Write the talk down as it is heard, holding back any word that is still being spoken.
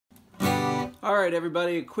All right,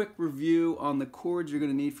 everybody, a quick review on the chords you're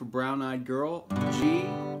going to need for Brown Eyed Girl. G,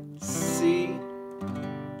 C,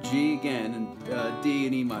 G again, and D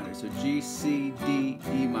and E minor. So G, C, D,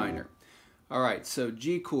 E minor. All right, so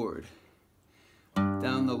G chord.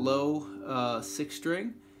 Down the low 6th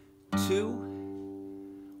string, 2,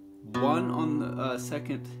 1 on the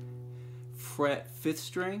 2nd fret 5th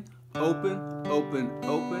string, open, open,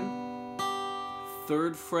 open,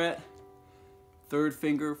 3rd fret, 3rd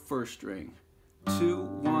finger 1st string, 2,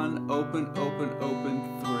 1, open, open,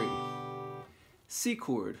 open, 3. C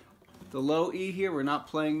chord. The low E here, we're not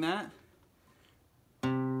playing that.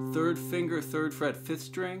 3rd finger, 3rd fret, 5th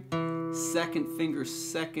string, 2nd finger,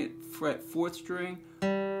 2nd fret, 4th string,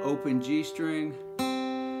 open G string,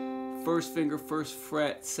 1st finger, 1st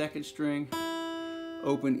fret, 2nd string,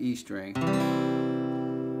 open E string.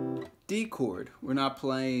 D chord. We're not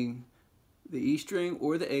playing the E string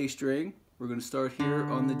or the A string. We're going to start here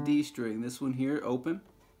on the D string. This one here, open.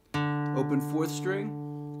 Open 4th string,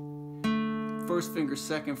 1st finger,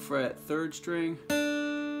 2nd fret, 3rd string,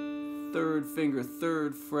 3rd finger,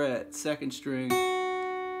 3rd fret, 2nd string,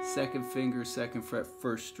 2nd finger, 2nd fret,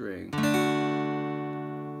 1st string.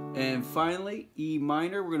 And finally, E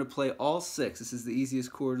minor. We're going to play all 6. This is the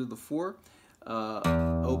easiest chord of the 4.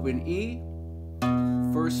 Open E,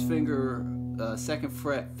 1st finger, 2nd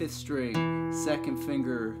fret, 5th string, 2nd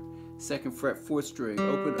finger, 2nd fret, 4th string,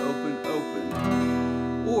 open, open,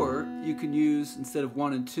 open. Or you can use, instead of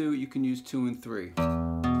 1 and 2, you can use 2 and 3.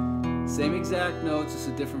 Same exact notes, just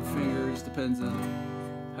a different finger. It just depends on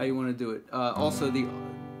how you want to do it. Also,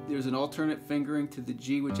 there's an alternate fingering to the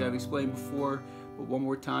G, which I've explained before. But one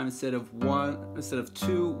more time, instead of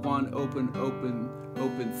 2, 1, open, open,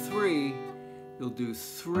 open, 3, you'll do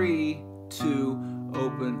 3, 2,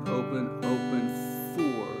 open, open, open,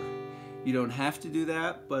 4. You don't have to do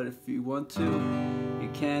that, but if you want to, you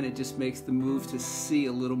can. It just makes the move to C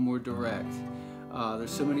a little more direct.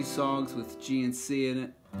 There's so many songs with G and C in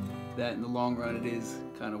it that in the long run it is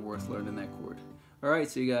kind of worth learning that chord.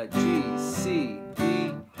 Alright, so you got G, C, D,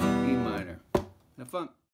 E minor. Have fun.